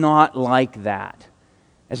 God did not like that.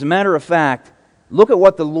 As a matter of fact, look at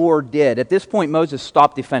what the Lord did. At this point, Moses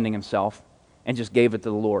stopped defending himself and just gave it to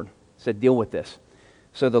the Lord. He said, deal with this.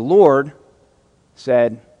 So the Lord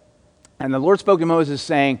said, and the Lord spoke to Moses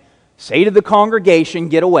saying, say to the congregation,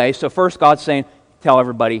 get away. So first God's saying, tell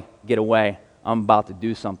everybody, get away. I'm about to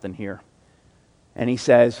do something here. And he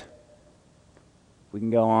says, we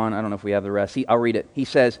can go on. I don't know if we have the rest. I'll read it. He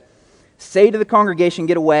says, say to the congregation,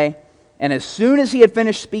 get away. And as soon as he had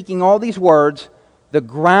finished speaking all these words, the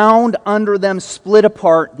ground under them split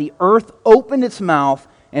apart. The earth opened its mouth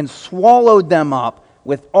and swallowed them up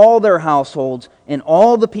with all their households and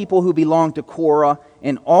all the people who belonged to Korah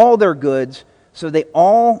and all their goods. So they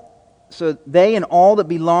and all that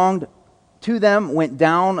belonged to them went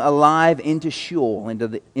down alive into Sheol,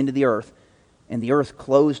 into the earth. And the earth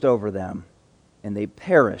closed over them, and they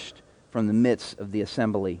perished from the midst of the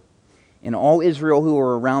assembly. And all Israel who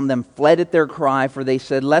were around them fled at their cry, for they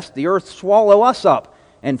said, lest the earth swallow us up.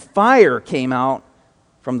 And fire came out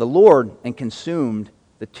from the Lord and consumed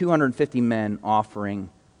the 250 men offering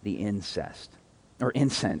the incense.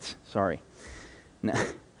 Sorry.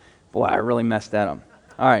 Boy, I really messed that up.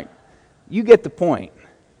 All right. You get the point.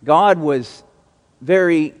 God was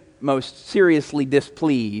very most seriously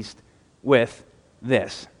displeased with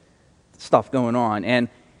this stuff going on. And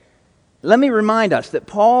let me remind us that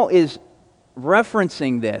Paul is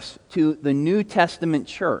referencing this to the New Testament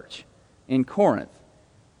church in Corinth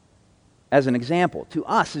as an example, to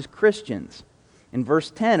us as Christians. In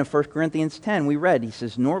verse 10 of 1 Corinthians 10, we read, he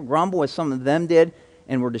says, nor grumble as some of them did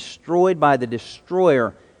and were destroyed by the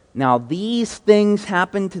destroyer. Now these things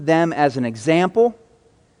happened to them as an example,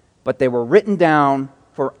 but they were written down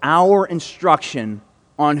for our instruction,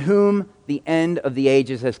 on whom the end of the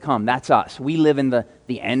ages has come. That's us. We live in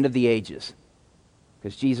the end of the ages,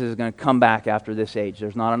 because Jesus is going to come back after this age.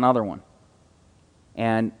 There's not another one.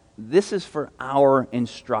 And this is for our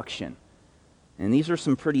instruction. And these are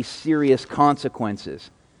some pretty serious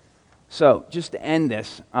consequences. So, just to end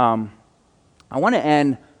this, I want to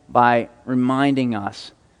end by reminding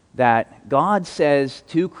us that God says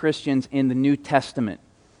to Christians in the New Testament,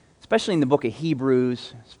 especially in the book of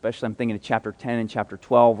Hebrews, especially I'm thinking of chapter 10 and chapter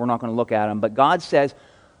 12, we're not going to look at them, but God says,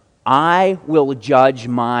 I will judge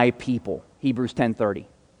my people, Hebrews 10:30.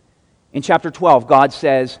 In chapter 12, God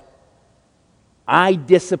says, I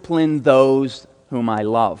discipline those whom I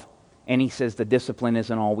love. And he says the discipline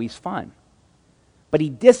isn't always fun. But he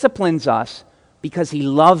disciplines us because he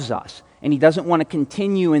loves us, and he doesn't want to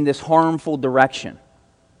continue in this harmful direction.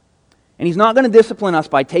 And he's not going to discipline us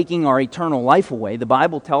by taking our eternal life away. The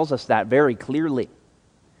Bible tells us that very clearly.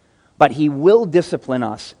 But he will discipline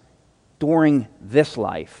us during this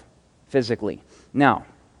life, physically. Now,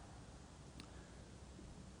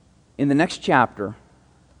 in the next chapter,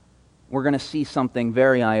 we're going to see something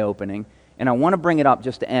very eye-opening. And I want to bring it up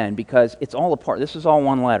just to end, because it's all a part. This is all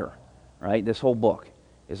one letter, right? This whole book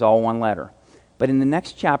is all one letter. But in the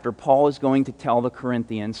next chapter, Paul is going to tell the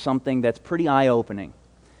Corinthians something that's pretty eye-opening,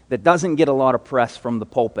 that doesn't get a lot of press from the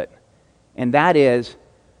pulpit. And that is,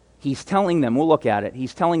 he's telling them, we'll look at it,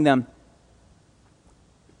 he's telling them,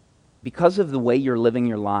 because of the way you're living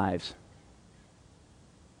your lives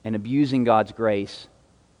and abusing God's grace,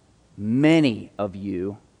 many of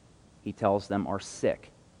you, he tells them, are sick.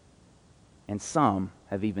 And some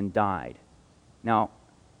have even died. Now,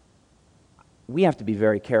 we have to be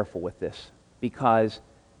very careful with this, because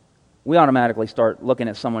we automatically start looking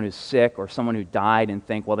at someone who's sick or someone who died and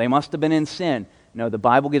think, well, they must have been in sin. No, the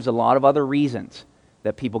Bible gives a lot of other reasons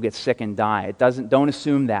that people get sick and die. Don't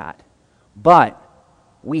assume that. But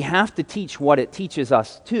we have to teach what it teaches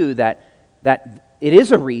us too, that it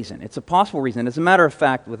is a reason. It's a possible reason. As a matter of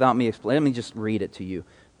fact, without me explaining, let me just read it to you.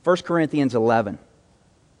 1 Corinthians 11.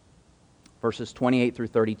 Verses 28 through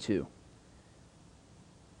 32.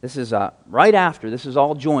 This is right after. This is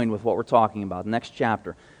all joined with what we're talking about. Next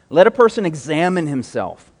chapter. Let a person examine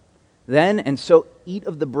himself. Then, and so eat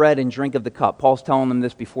of the bread and drink of the cup. Paul's telling them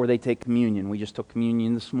this before they take communion. We just took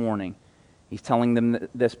communion this morning. He's telling them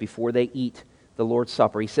this before they eat the Lord's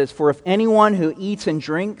Supper. He says, for if anyone who eats and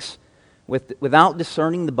drinks without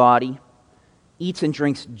discerning the body, eats and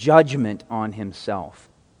drinks judgment on himself.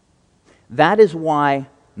 That is why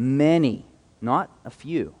many, not a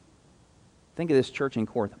few, think of this church in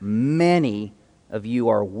Corinth. Many of you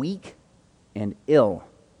are weak and ill.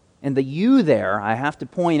 And the you there, I have to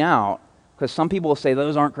point out, because some people will say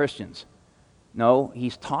those aren't Christians. No,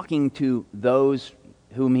 he's talking to those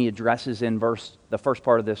whom he addresses in the first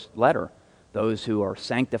part of this letter. Those who are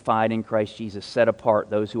sanctified in Christ Jesus, set apart,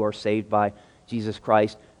 those who are saved by Jesus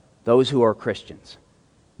Christ, those who are Christians.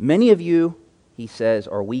 Many of you, he says,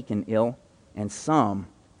 are weak and ill, and some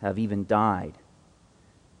have even died.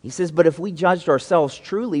 He says, but if we judged ourselves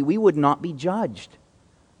truly, we would not be judged.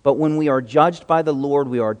 But when we are judged by the Lord,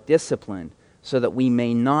 we are disciplined, so that we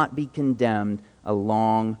may not be condemned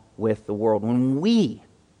along with the world. When we,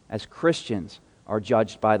 as Christians, are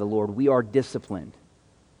judged by the Lord, we are disciplined.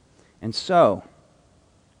 And so,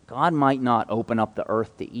 God might not open up the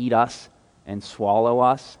earth to eat us and swallow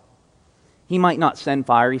us. He might not send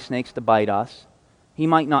fiery snakes to bite us. He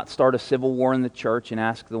might not start a civil war in the church and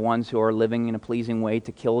ask the ones who are living in a pleasing way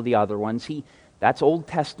to kill the other ones. That's Old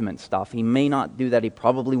Testament stuff. He may not do that. He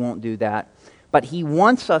probably won't do that. But he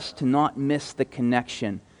wants us to not miss the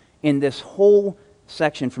connection in this whole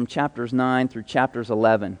section from chapters 9 through chapters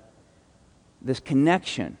 11. This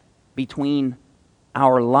connection between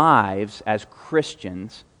our lives as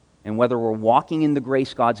Christians and whether we're walking in the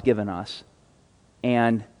grace God's given us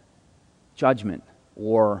and judgment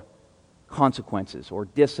or consequences or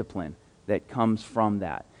discipline that comes from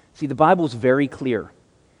that. See, the Bible's very clear.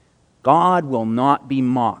 God will not be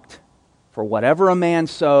mocked. For whatever a man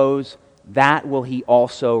sows, that will he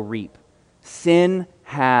also reap. Sin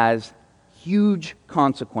has huge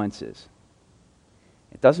consequences.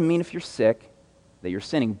 It doesn't mean if you're sick that you're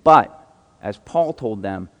sinning, but as Paul told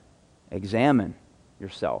them, examine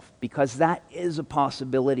yourself, because that is a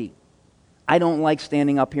possibility. I don't like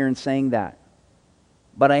standing up here and saying that,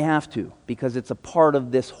 but I have to, because it's a part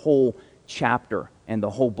of this whole chapter and the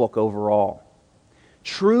whole book overall.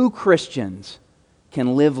 True Christians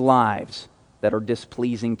can live lives that are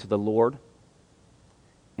displeasing to the Lord,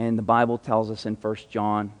 and the Bible tells us in 1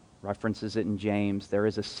 John, references it in James, there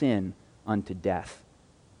is a sin unto death.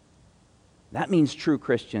 That means true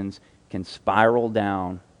Christians can spiral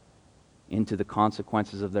down into the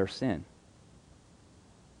consequences of their sin.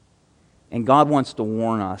 And God wants to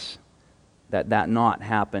warn us that that not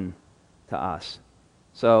happen to us.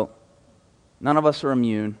 So, none of us are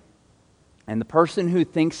immune. And the person who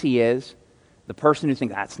thinks he is, the person who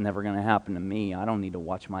thinks, that's never going to happen to me, I don't need to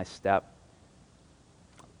watch my step.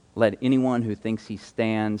 Let anyone who thinks he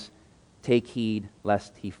stands take heed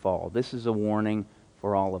lest he fall. This is a warning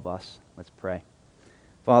for all of us. Let's pray.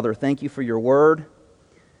 Father, thank you for your word.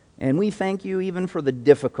 And we thank you even for the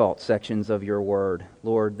difficult sections of your word.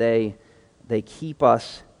 Lord, they keep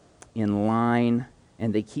us in line,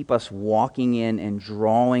 and they keep us walking in and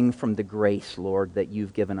drawing from the grace, Lord, that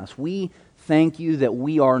you've given us. We thank you that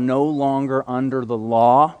we are no longer under the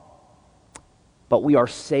law, but we are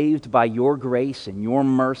saved by your grace and your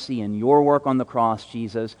mercy and your work on the cross,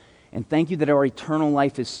 Jesus. And thank you that our eternal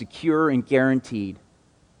life is secure and guaranteed.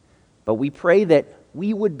 But we pray that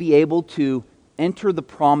we would be able to enter the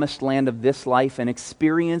promised land of this life and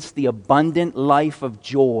experience the abundant life of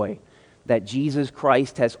joy that Jesus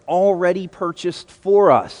Christ has already purchased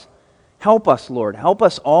for us. Help us, Lord. Help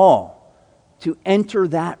us all to enter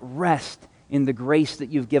that rest in the grace that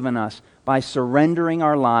you've given us by surrendering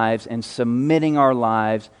our lives and submitting our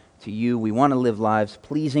lives to you. We want to live lives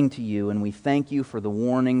pleasing to you, and we thank you for the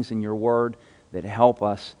warnings in your word that help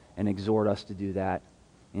us and exhort us to do that.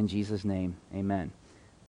 In Jesus' name, amen.